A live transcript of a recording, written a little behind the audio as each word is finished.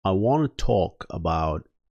I want to talk about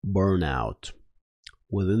burnout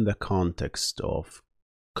within the context of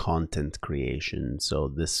content creation. So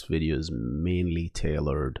this video is mainly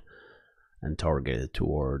tailored and targeted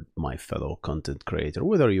toward my fellow content creator,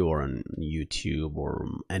 whether you are on YouTube or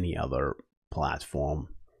any other platform.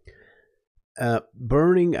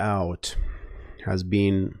 Burning out has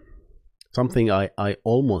been something I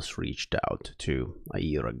almost reached out to a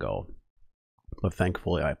year ago, but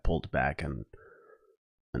thankfully I pulled back and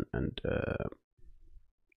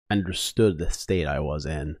understood the state I was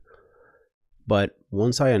in. But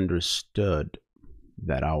once I understood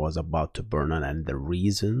that I was about to burn out and the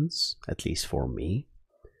reasons, at least for me,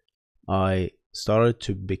 I started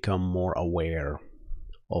to become more aware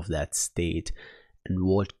of that state and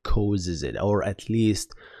what causes it, or at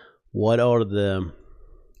least what are the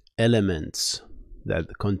elements that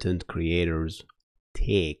the content creators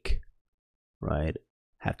take, right?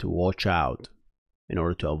 Have to watch out in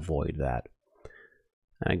order to avoid that.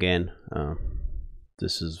 And again,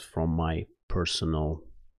 this is from my personal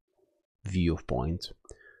viewpoint,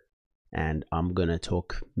 and I'm gonna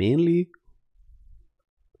talk mainly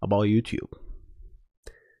about YouTube.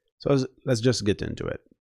 So let's just get into it.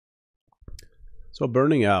 So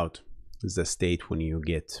burning out is the state when you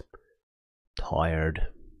get tired,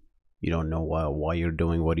 you don't know why you're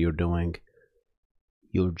doing what you're doing,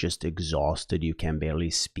 you're just exhausted, you can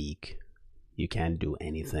barely speak, you can't do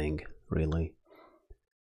anything really.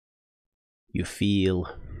 You feel,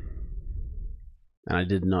 and I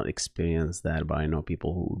did not experience that, but I know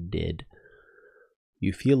people who did,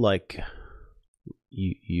 you feel like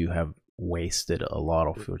you have wasted a lot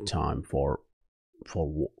of your time for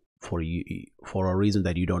a reason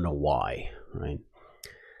that you don't know why, right?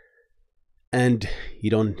 And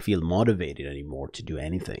you don't feel motivated anymore to do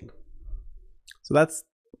anything. So that's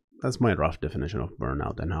my rough definition of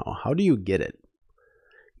burnout. And how do you get it?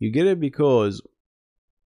 You get it because,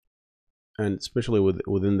 and especially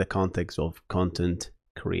within the context of content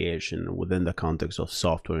creation, within the context of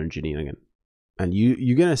software engineering, and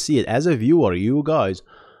you're gonna see it as a viewer. You guys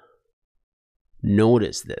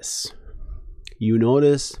notice this. You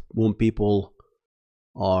notice when people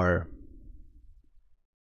are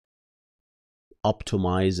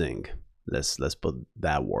optimizing, let's put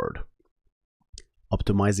that word,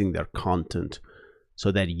 optimizing their content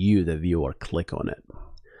so that you, the viewer, click on it,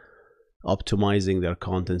 optimizing their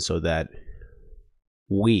content so that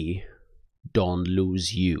we don't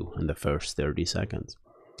lose you in the first 30 seconds,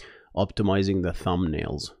 optimizing the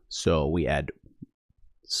thumbnails so we add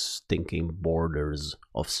stinking borders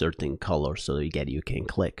of certain colors so you can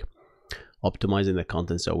click, optimizing the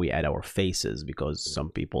content so we add our faces because some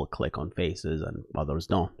people click on faces and others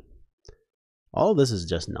don't. All this is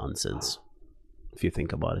just nonsense. If you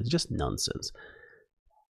think about it, it's just nonsense.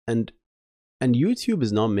 And YouTube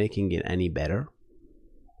is not making it any better,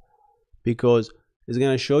 because it's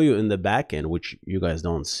going to show you in the backend, which you guys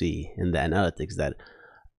don't see in the analytics, that,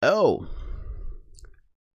 oh,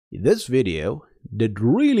 this video did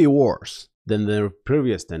really worse than the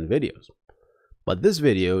previous 10 videos, but this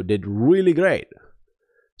video did really great.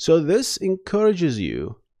 So this encourages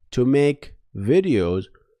you to make videos,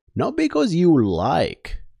 not because you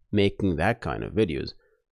like making that kind of videos,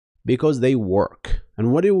 because they work.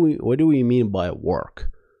 And what do we mean by work?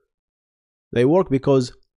 They work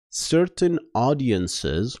because certain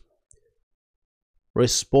audiences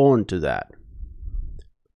respond to that.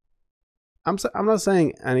 I'm not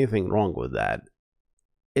saying anything wrong with that.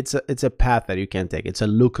 It's a path that you can take. It's a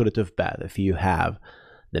lucrative path if you have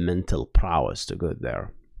the mental prowess to go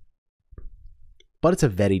there. But it's a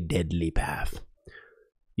very deadly path.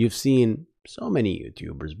 You've seen so many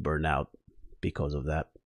YouTubers burn out because of that.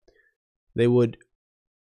 They would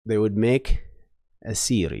make a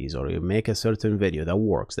series, or you make a certain video that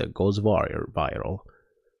works, that goes viral,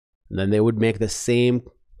 and then they would make the same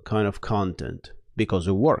kind of content because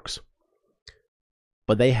it works.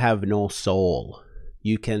 But they have no soul.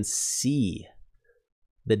 You can see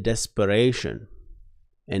the desperation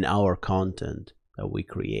in our content that we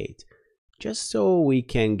create just so we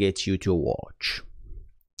can get you to watch.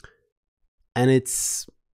 And it's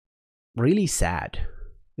really sad.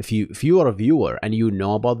 If you are a viewer and you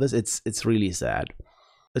know about this, it's really sad.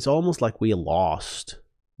 It's almost like we lost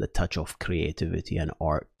the touch of creativity and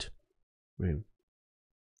art. Right?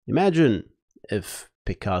 Imagine if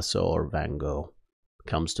Picasso or Van Gogh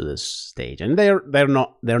comes to this stage, and they're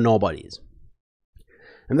nobodies,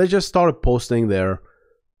 and they just started posting their,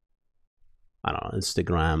 I don't know,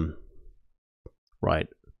 Instagram, right,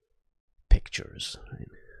 pictures. Right?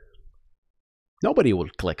 Nobody will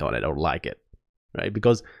click on it or like it, right?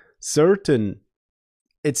 Because certain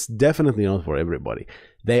it's definitely not for everybody.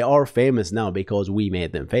 They are famous now because we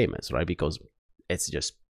made them famous, right? Because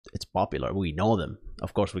it's popular. We know them.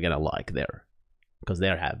 Of course, we're gonna like their, because they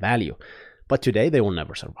have value. But today they will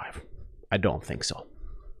never survive. I don't think so.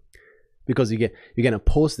 Because you're gonna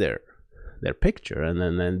post their picture, and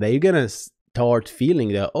then they're gonna start feeling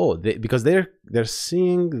that, oh, because they're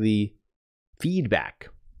seeing the feedback.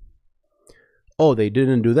 Oh, they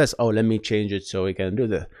didn't do this. Oh, let me change it so we can do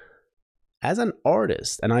this. As an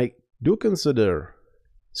artist, and I do consider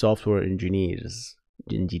software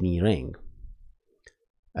engineering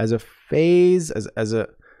as a phase, as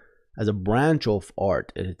a branch of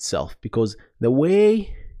art in itself, because the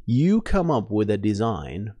way you come up with a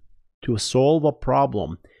design to solve a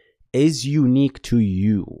problem is unique to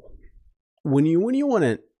you. When you want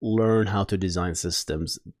to learn how to design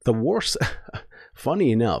systems, the worst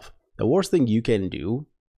funny enough, the worst thing you can do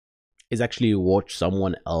is actually watch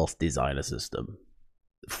someone else design a system.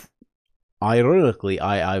 Ironically,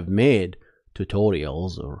 I've made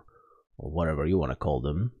tutorials or whatever you want to call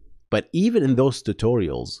them, but even in those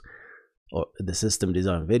tutorials or the system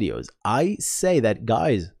design videos, I say that,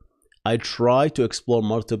 guys, I try to explore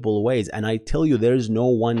multiple ways, and I tell you there is no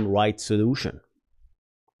one right solution.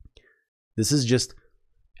 This is just,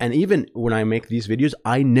 and even when I make these videos,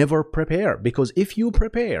 I never prepare, because if you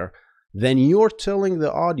prepare, then you're telling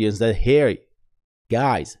the audience that, hey,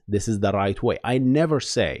 guys, this is the right way. I never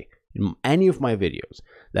say in any of my videos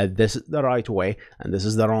that this is the right way and this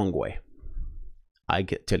is the wrong way. I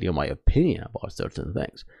tell you my opinion about certain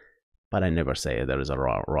things, but I never say there is a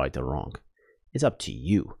right or wrong. It's up to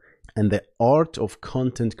you. And the art of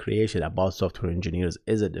content creation about software engineers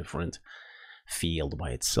is a different field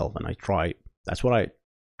by itself, and that's what I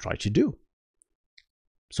try to do.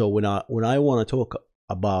 So when I want to talk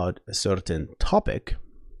about a certain topic,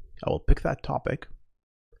 I will pick that topic,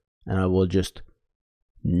 and I will just,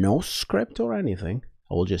 no script or anything,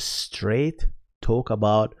 I will just straight talk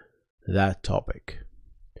about that topic.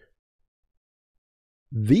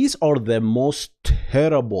 These are the most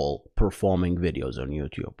terrible performing videos on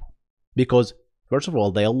YouTube, because first of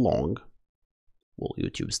all, they are long. Well,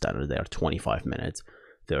 YouTube standard, they are 25 minutes,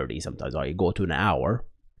 30, sometimes I go to an hour,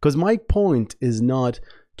 because my point is not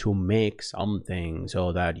to make something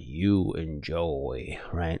so that you enjoy,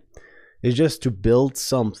 right? It's just to build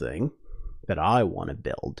something that I want to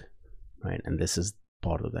build, right? And this is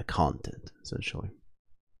part of the content, essentially.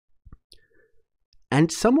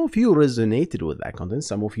 And some of you resonated with that content,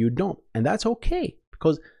 some of you don't, and that's okay,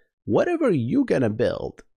 because whatever you're gonna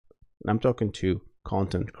build, I'm talking to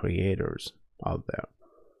content creators out there,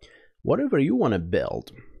 whatever you want to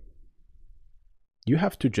build, you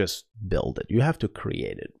have to just build it. You have to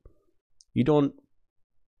create it. You don't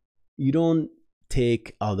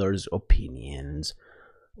take others' opinions,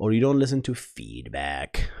 or you don't listen to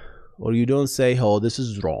feedback, or you don't say, oh, this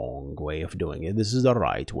is wrong way of doing it, this is the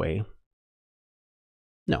right way.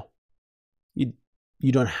 No,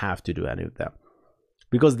 you don't have to do any of that,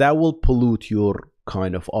 because that will pollute your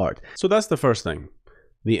kind of art. So that's the first thing,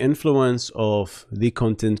 the influence of the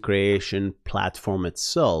content creation platform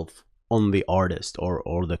itself on the artist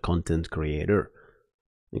or the content creator.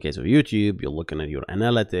 In case of YouTube, you're looking at your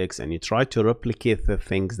analytics and you try to replicate the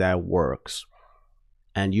things that works,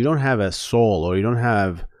 and you don't have a soul, or you don't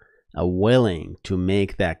have a willing to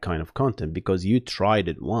make that kind of content because you tried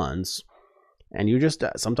it once, and you just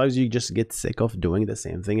sometimes you just get sick of doing the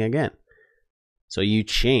same thing again. So you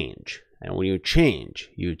change, and when you change,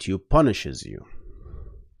 YouTube punishes you,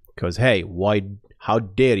 because hey, how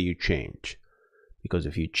dare you change? Because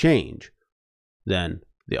if you change, then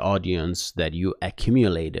the audience that you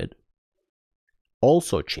accumulated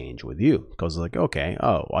also change with you, because like, okay,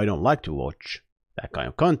 oh, I don't like to watch that kind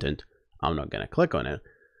of content, I'm not gonna click on it.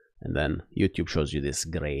 And then YouTube shows you this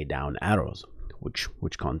gray down arrows,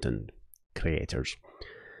 which content creators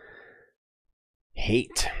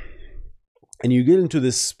hate. And you get into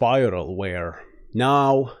this spiral where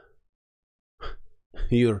now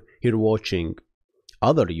you're watching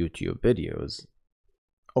other YouTube videos.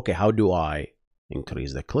 Okay, how do I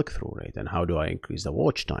increase the click-through rate, and how do I increase the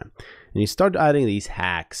watch time? And you start adding these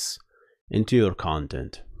hacks into your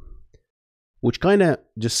content, which kind of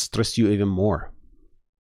just stress you even more.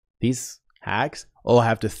 These hacks, oh, I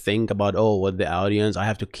have to think about, oh, what the audience, I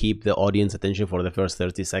have to keep the audience attention for the first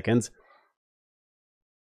 30 seconds.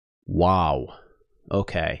 Wow.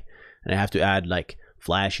 Okay. And I have to add like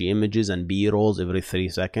flashy images and B-rolls every 3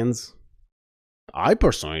 seconds. I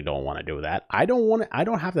personally don't want to do that. I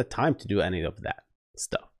don't have the time to do any of that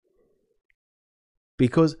stuff.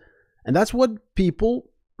 And that's what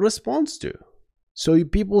people respond to. So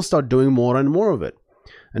people start doing more and more of it.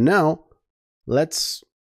 And now let's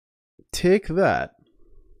take that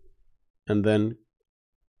and then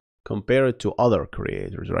compare it to other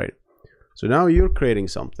creators, right? So now you're creating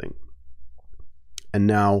something, and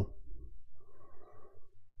now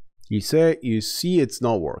you see it's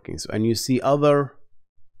not working, and you see other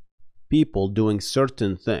people doing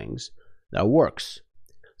certain things that works.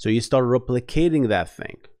 So you start replicating that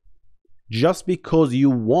thing just because you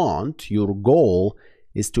want, your goal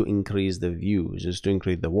is to increase the views, is to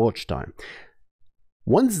increase the watch time.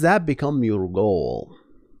 Once that become your goal,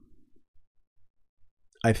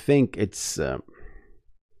 I think it's a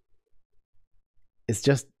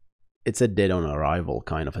dead on arrival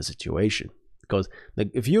kind of a situation. Because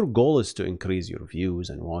like, if your goal is to increase your views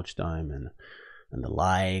and watch time and the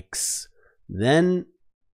likes, then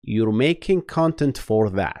you're making content for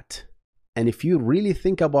that. And if you really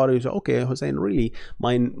think about it, you say, okay, Hussein, really,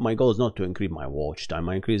 my goal is not to increase my watch time.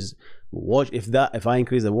 If I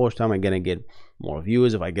increase the watch time, I'm gonna get more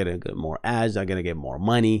views. If I get more ads, I'm gonna get more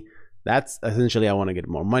money. That's essentially, I want to get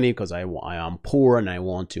more money because I am poor and I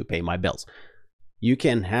want to pay my bills. You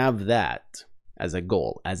can have that as a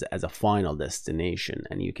goal, as a final destination,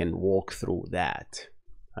 and you can walk through that,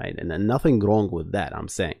 right? And then nothing wrong with that, I'm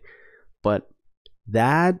saying, but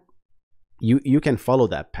that you can follow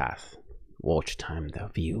that path, watch time, the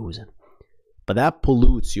views, but that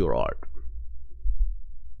pollutes your art.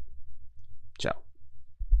 So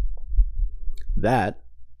that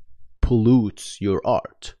pollutes your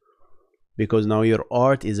art, because now your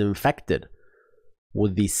art is infected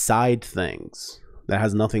with these side things that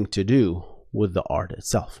has nothing to do with the art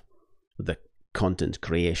itself, with the content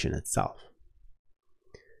creation itself.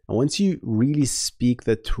 And once you really speak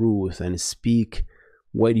the truth and speak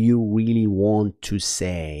what you really want to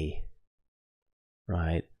say,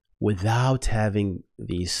 right, without having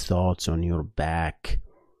these thoughts on your back,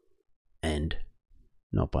 and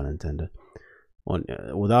no pun intended,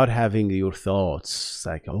 without having your thoughts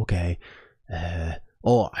like, okay,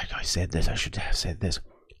 oh, I said this, I should have said this.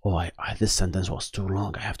 Oh, this sentence was too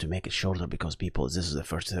long, I have to make it shorter because this is the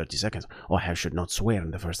first 30 seconds. Oh, I should not swear in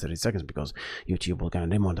the first 30 seconds because YouTube will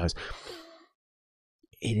kind of demonetize.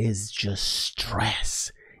 It is just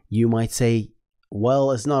stress. You might say,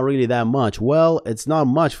 well, it's not really that much. Well, it's not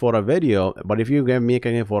much for a video, but if you're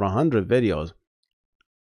making it for 100 videos,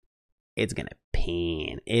 it's gonna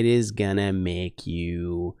pain. It is gonna make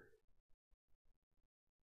you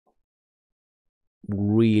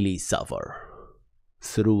really suffer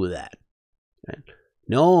through that. And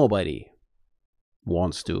nobody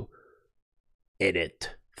wants to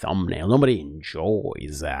edit thumbnail. Nobody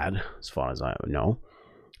enjoys that, as far as I know.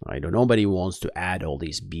 Right? Nobody wants to add all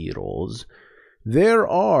these B-rolls. There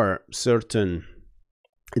are certain,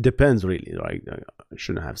 it depends really, right? I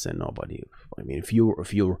shouldn't have said nobody. I mean, if your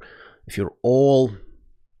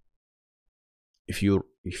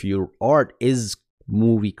art is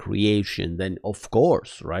movie creation, then of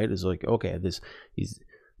course, right, it's like, okay, this is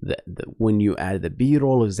when you add the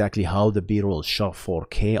b-roll, exactly how the b-roll is shot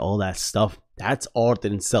 4K, all that stuff, that's art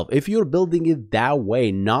in itself. If you're building it that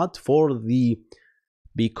way, not for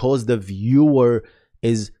because the viewer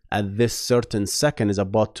is at this certain second is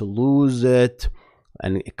about to lose it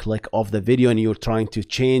and click off the video and you're trying to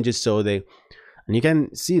change it, so and you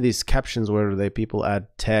can see these captions where people add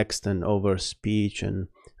text and over speech and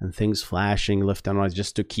things flashing left and right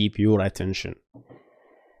just to keep your attention.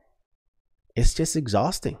 It's just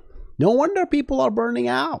exhausting. No wonder people are burning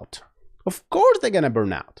out. Of course they're gonna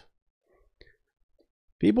burn out.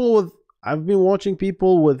 I've been watching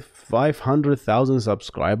people with 500,000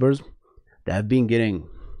 subscribers that have been getting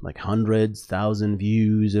like hundreds, thousand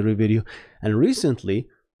views every video, and recently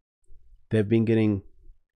they've been getting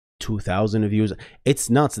 2,000 views. It's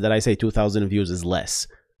nuts that I say 2,000 views is less,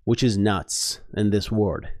 which is nuts in this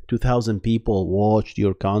world. 2,000 people watched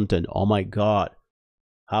your content. Oh my God.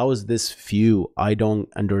 How is this few? I don't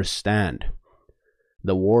understand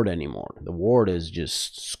the word anymore. The word is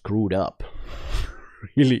just screwed up.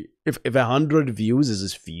 Really, if 100 views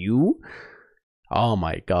is few, oh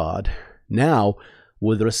my God. Now,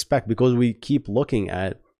 with respect, because we keep looking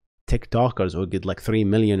at TikTokers who get like 3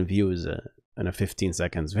 million views in a 15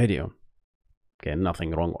 seconds video. Okay,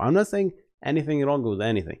 nothing wrong. I'm not saying anything wrong with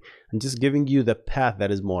anything. I'm just giving you the path that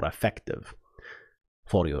is more effective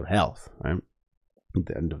for your health, right? At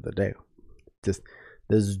the end of the day, just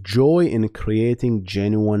there's joy in creating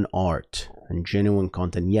genuine art and genuine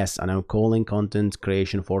content. Yes, and I'm calling content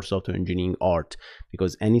creation for software engineering art,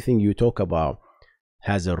 because anything you talk about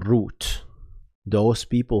has a root. Those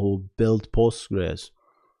people who build Postgres,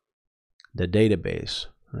 the database,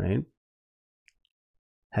 right,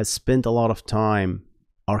 has spent a lot of time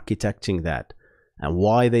architecting that and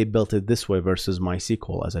why they built it this way versus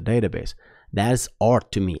MySQL as a database. That's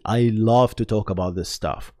art to me. I love to talk about this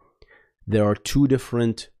stuff. There are two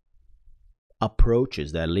different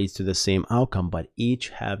approaches that leads to the same outcome, but each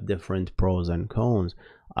have different pros and cons.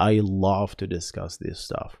 I love to discuss this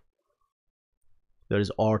stuff.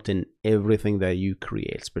 There's art in everything that you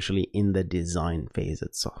create, especially in the design phase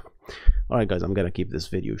itself. All right, guys, I'm gonna keep this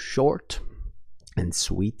video short and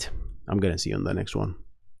sweet. I'm gonna see you on the next one.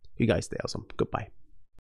 You guys stay awesome. Goodbye.